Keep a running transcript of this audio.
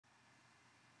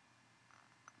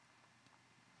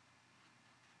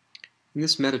In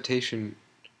this meditation,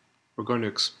 we're going to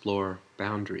explore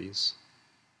boundaries.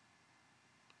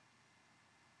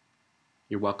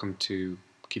 You're welcome to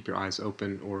keep your eyes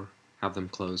open or have them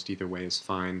closed. Either way is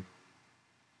fine.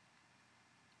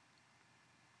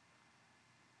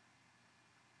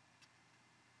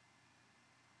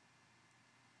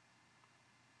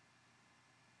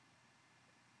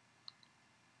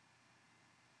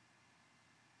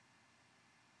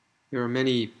 There are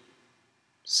many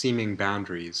seeming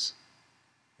boundaries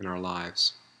in our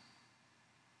lives,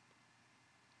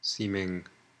 seeming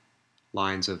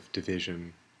lines of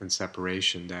division and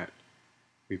separation that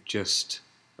we've just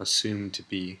assumed to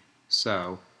be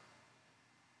so,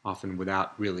 often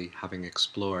without really having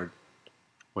explored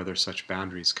whether such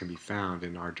boundaries can be found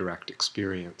in our direct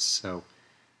experience. So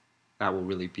that will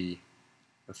really be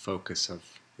the focus of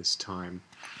this time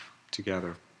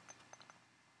together.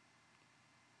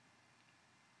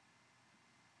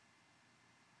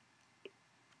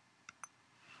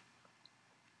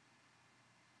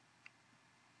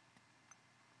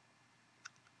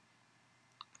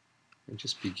 And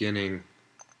just beginning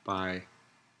by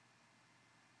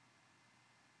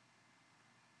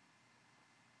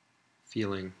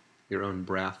feeling your own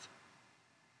breath,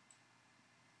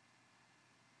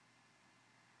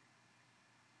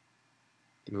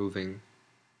 moving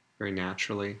very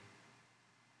naturally.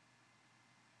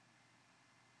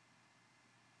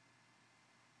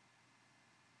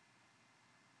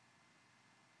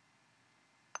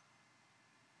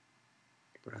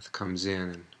 Breath comes in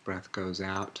and breath goes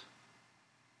out.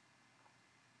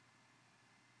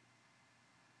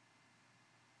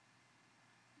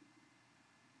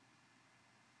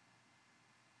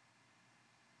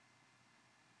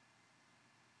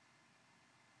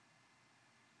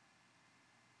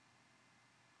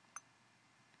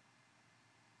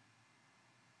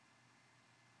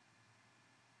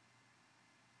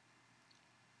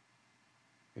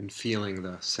 And feeling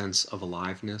the sense of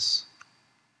aliveness,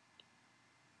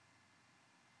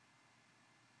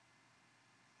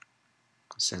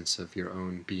 a sense of your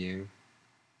own being,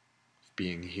 of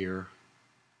being here,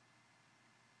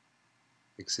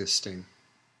 existing,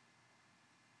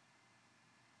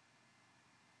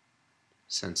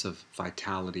 sense of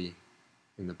vitality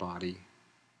in the body.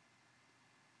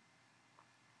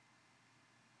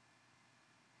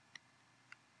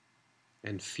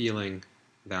 And feeling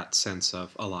that sense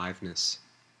of aliveness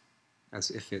as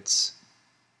if it's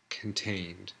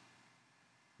contained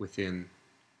within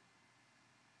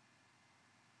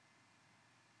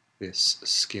this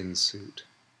skin suit.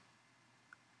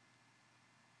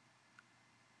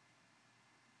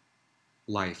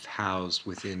 Life housed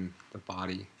within the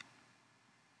body,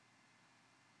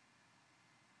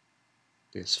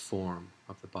 this form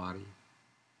of the body.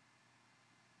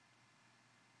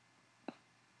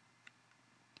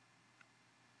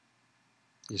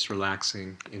 Just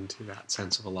relaxing into that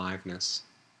sense of aliveness,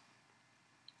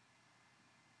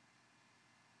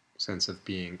 sense of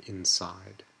being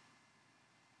inside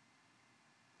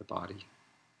the body.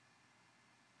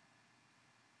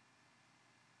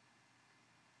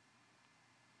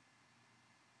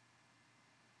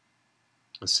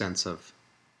 A sense of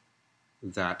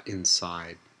that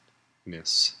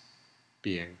insideness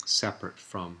being separate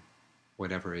from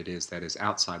whatever it is that is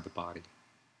outside the body.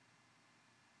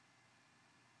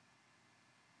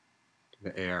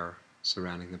 The air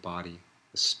surrounding the body,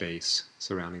 the space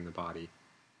surrounding the body,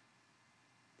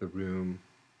 the room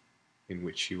in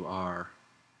which you are,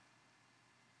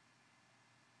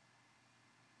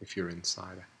 if you're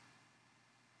inside.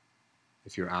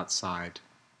 If you're outside,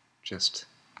 just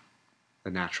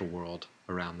the natural world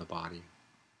around the body.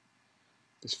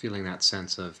 Just feeling that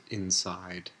sense of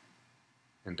inside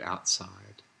and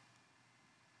outside.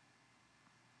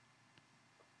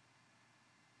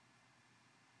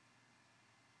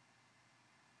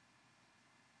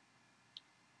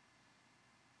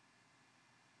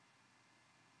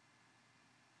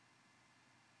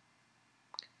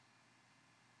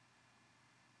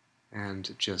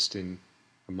 And just in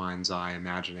a mind's eye,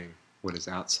 imagining what is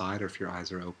outside, or if your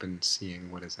eyes are open, seeing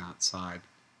what is outside,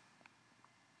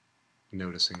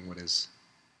 noticing what is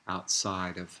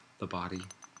outside of the body,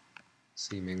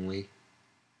 seemingly,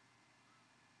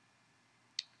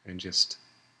 and just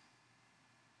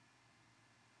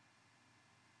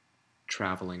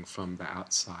traveling from the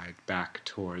outside back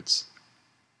towards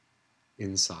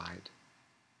inside,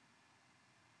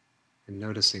 and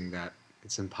noticing that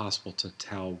it's impossible to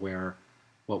tell where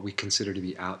what we consider to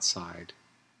be outside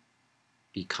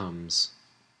becomes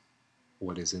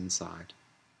what is inside.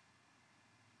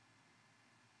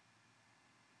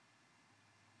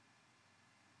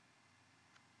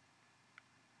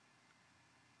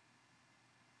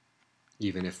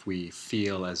 even if we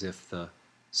feel as if the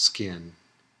skin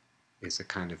is a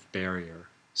kind of barrier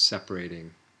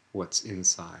separating what's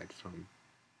inside from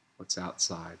what's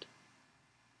outside.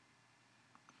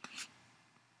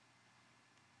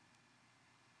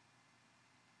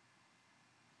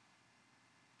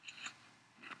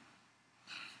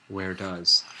 Where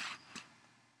does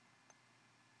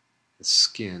the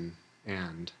skin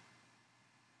end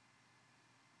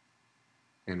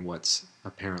and what's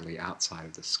apparently outside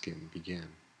of the skin begin?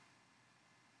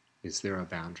 Is there a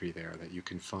boundary there that you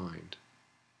can find?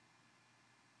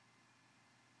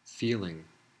 Feeling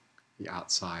the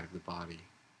outside of the body,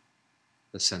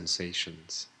 the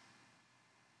sensations.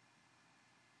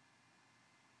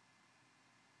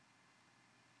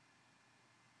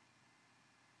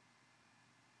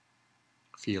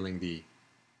 Feeling the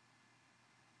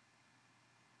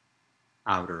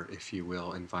outer, if you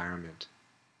will, environment,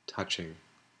 touching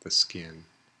the skin,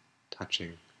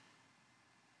 touching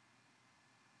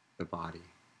the body.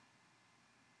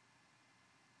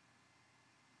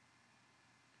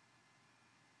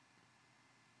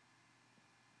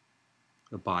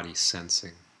 The body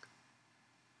sensing,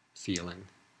 feeling,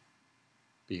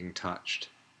 being touched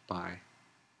by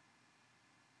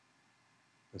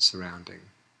the surrounding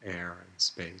air and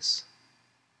space.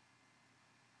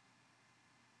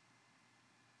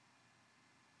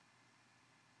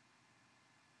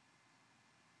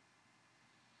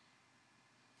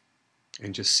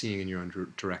 And just seeing in your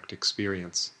own direct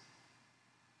experience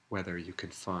whether you can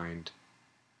find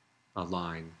a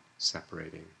line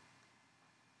separating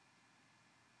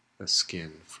the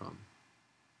skin from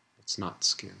what's not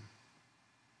skin.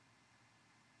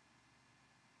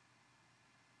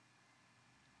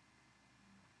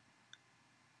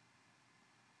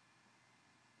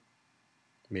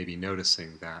 Maybe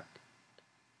noticing that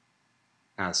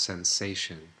as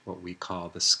sensation, what we call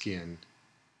the skin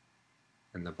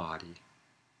and the body,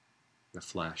 the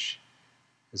flesh,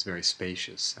 is very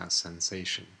spacious as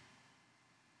sensation,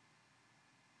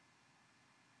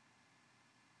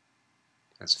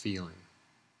 as feeling.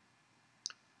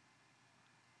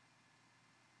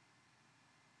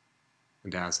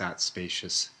 And as that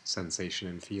spacious sensation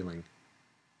and feeling,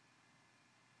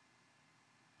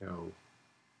 no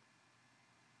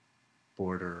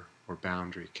border or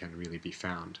boundary can really be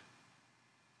found.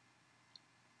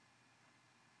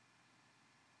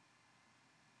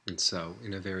 And so,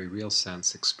 in a very real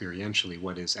sense, experientially,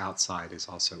 what is outside is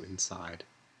also inside,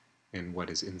 and what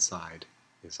is inside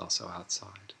is also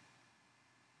outside.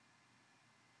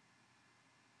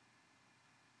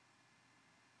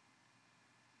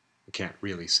 We can't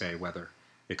really say whether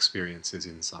experience is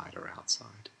inside or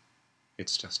outside.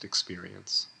 It's just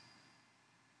experience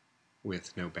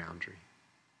with no boundary.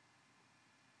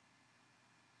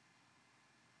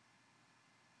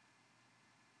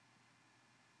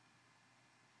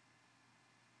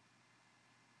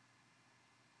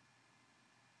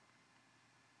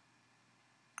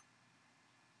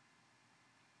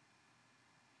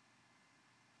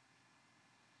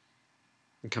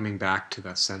 And coming back to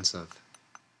that sense of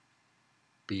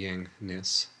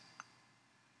beingness,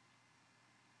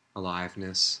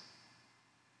 aliveness,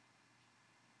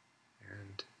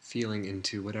 and feeling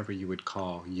into whatever you would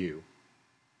call you,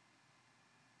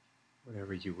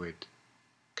 whatever you would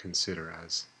consider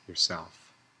as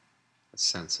yourself, a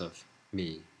sense of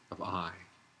me, of I,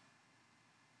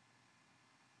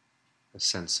 a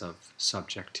sense of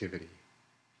subjectivity.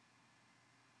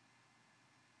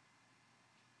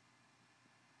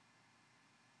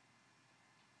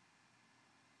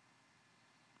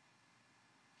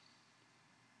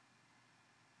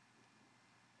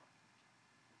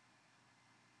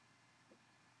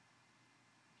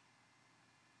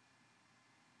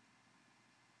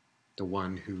 The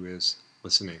one who is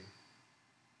listening,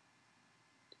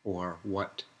 or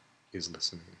what is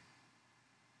listening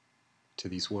to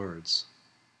these words.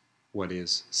 What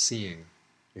is seeing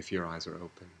if your eyes are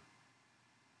open?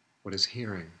 What is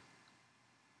hearing?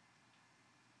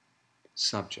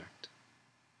 Subject.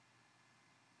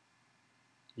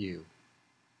 You.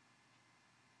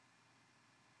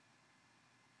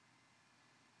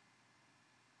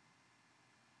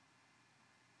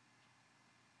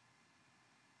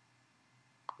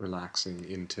 Relaxing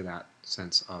into that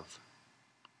sense of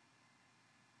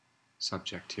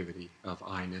subjectivity, of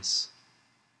I-ness,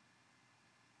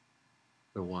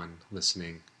 the one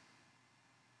listening,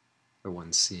 the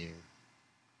one seeing,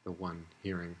 the one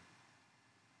hearing.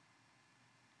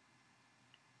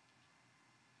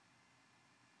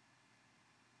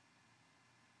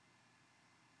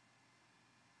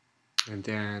 And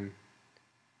then,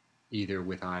 either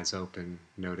with eyes open,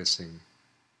 noticing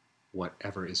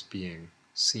whatever is being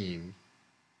seen,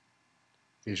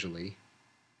 visually,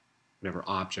 whatever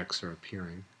objects are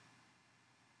appearing,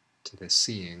 to this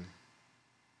seeing,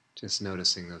 just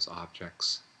noticing those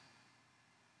objects,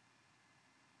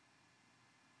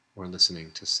 or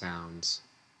listening to sounds.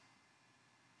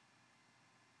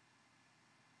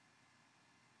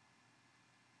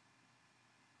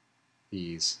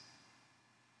 These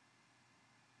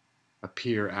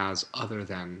appear as other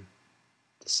than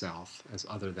the self, as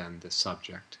other than the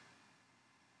subject,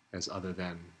 as other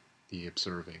than the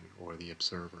observing or the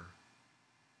observer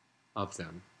of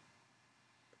them.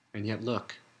 And yet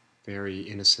look very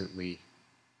innocently,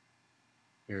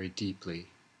 very deeply,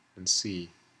 and see,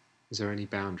 is there any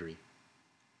boundary,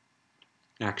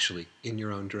 actually, in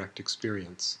your own direct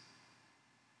experience,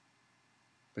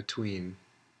 between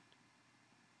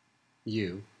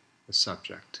you, the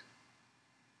subject,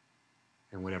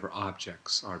 and whatever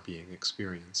objects are being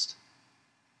experienced,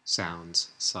 sounds,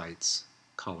 sights,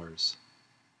 colors,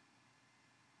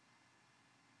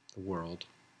 the world?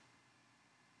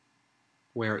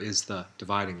 Where is the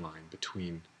dividing line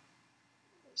between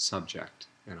subject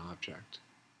and object,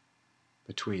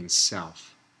 between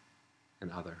self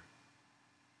and other?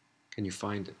 Can you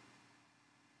find it?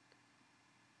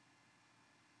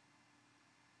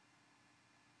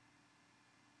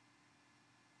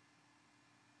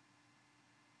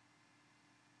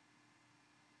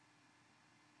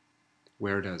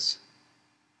 Where does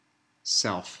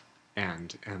self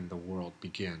end and the world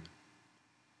begin?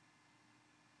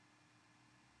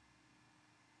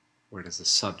 Where does the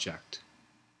subject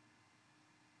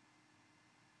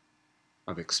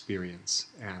of experience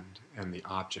and the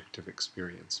object of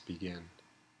experience begin?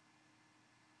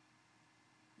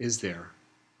 Is there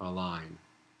a line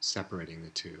separating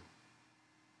the two?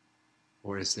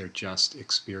 Or is there just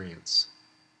experience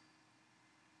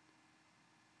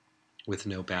with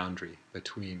no boundary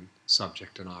between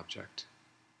subject and object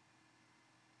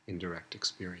in direct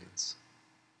experience?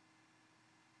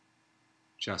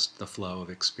 Just the flow of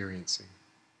experiencing,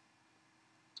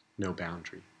 no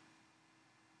boundary.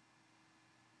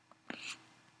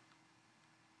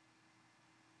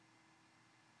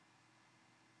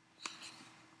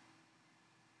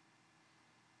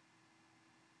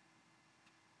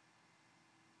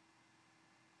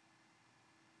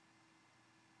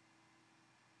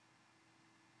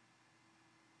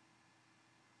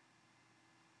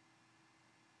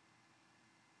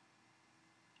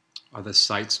 Are the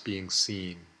sights being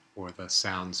seen or the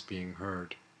sounds being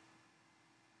heard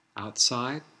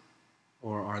outside,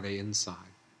 or are they inside?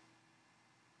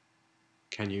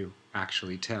 Can you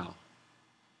actually tell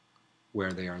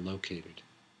where they are located?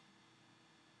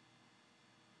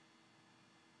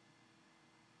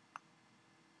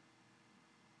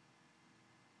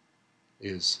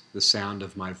 Is the sound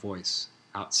of my voice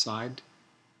outside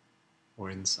or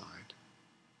inside?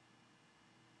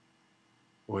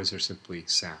 Or is there simply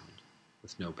sound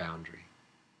with no boundary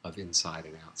of inside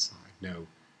and outside, no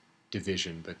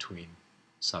division between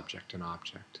subject and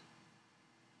object?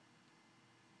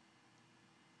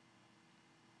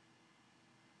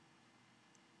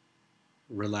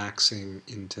 Relaxing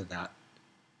into that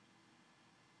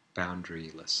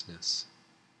boundarylessness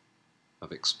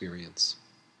of experience.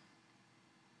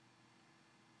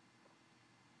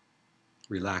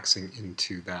 Relaxing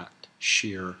into that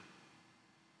sheer,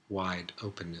 wide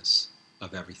openness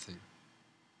of everything,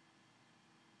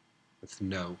 with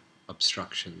no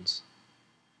obstructions,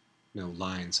 no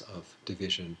lines of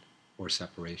division or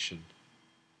separation.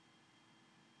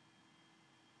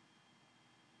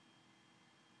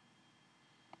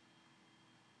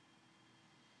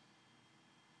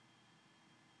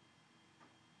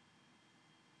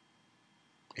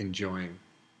 Enjoying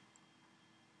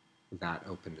that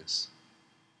openness.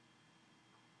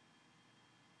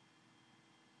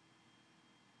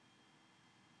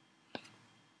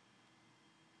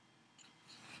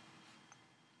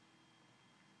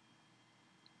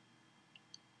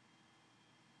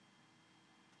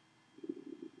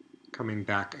 Coming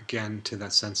back again to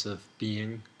that sense of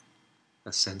being,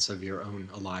 a sense of your own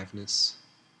aliveness,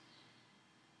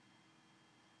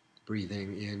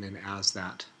 breathing in and as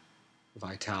that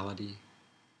vitality,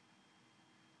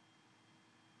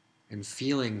 and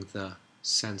feeling the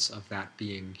sense of that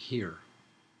being here,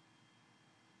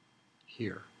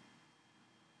 here.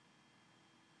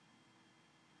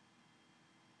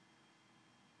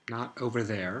 Not over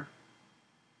there,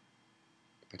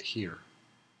 but here,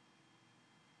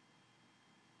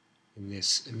 in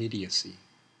this immediacy.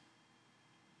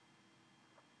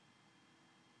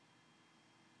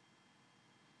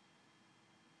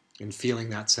 And feeling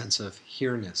that sense of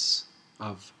here-ness,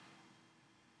 of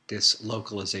this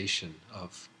localization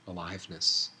of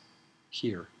aliveness,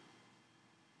 here.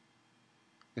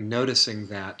 And noticing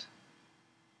that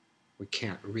we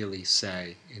can't really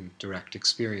say in direct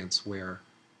experience where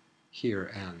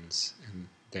here ends and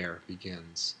there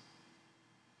begins.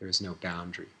 There is no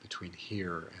boundary between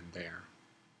here and there.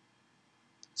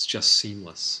 It's just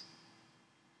seamless,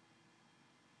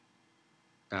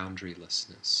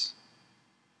 boundarylessness,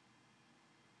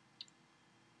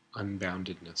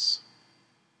 unboundedness.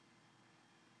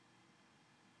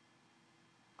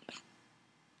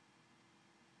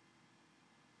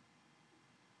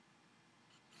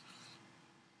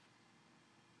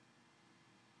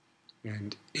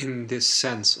 And in this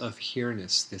sense of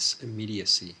here-ness, this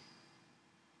immediacy,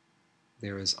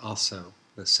 there is also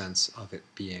the sense of it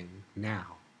being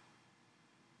now,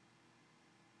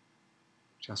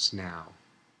 just now,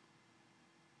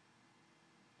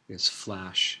 this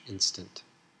flash instant.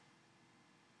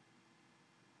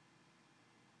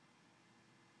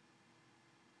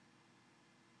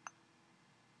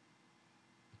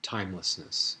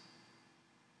 Timelessness.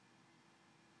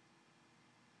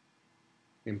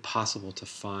 Impossible to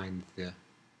find the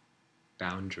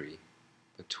boundary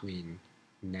between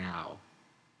now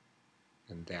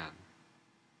and then.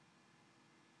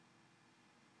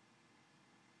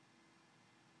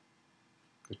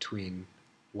 Between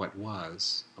what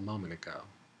was a moment ago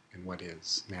and what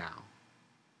is now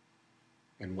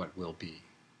and what will be.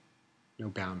 No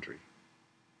boundary.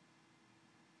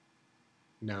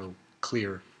 No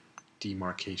clear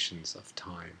demarcations of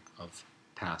time, of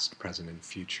past, present, and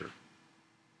future.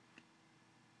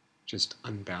 Just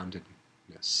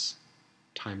unboundedness,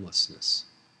 timelessness.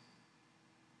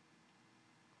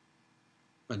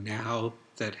 A now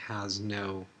that has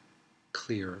no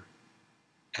clear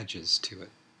edges to it.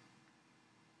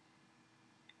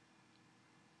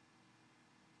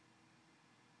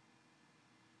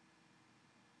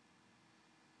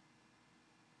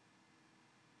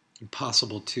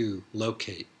 Impossible to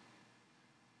locate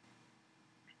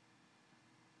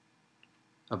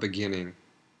a beginning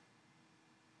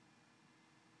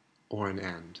or an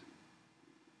end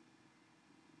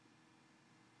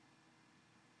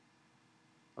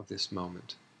of this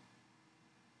moment.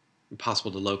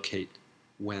 Impossible to locate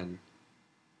when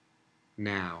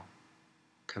now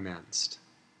commenced.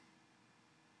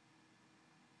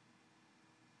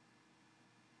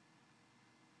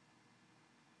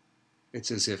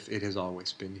 It's as if it has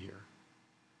always been here.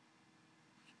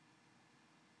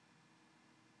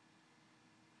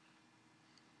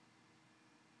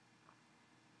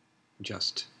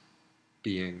 Just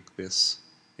being this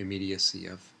immediacy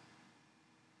of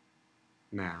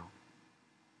now,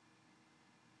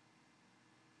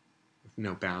 with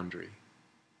no boundary.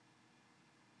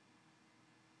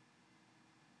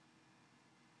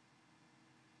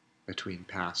 Between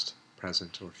past,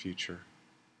 present, or future.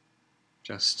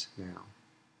 Just now.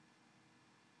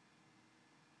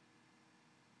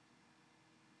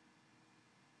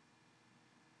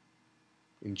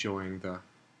 Enjoying the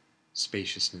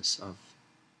spaciousness of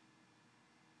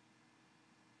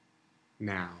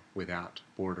now, without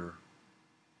border,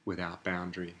 without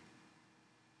boundary.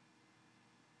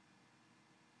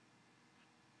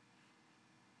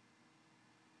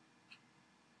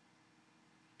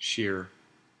 Sheer,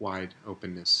 wide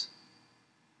openness.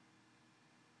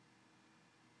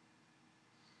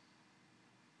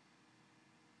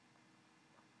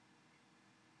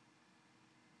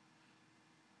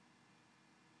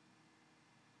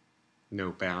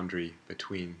 No boundary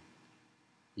between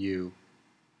you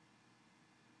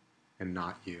and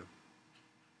not you.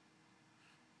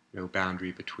 No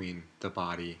boundary between the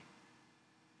body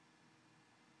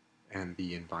and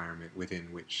the environment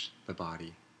within which the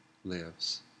body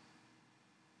lives.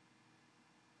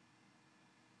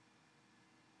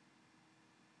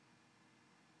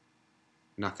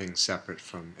 Nothing separate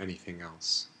from anything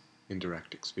else in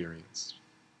direct experience.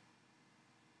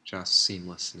 Just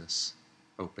seamlessness,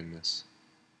 openness.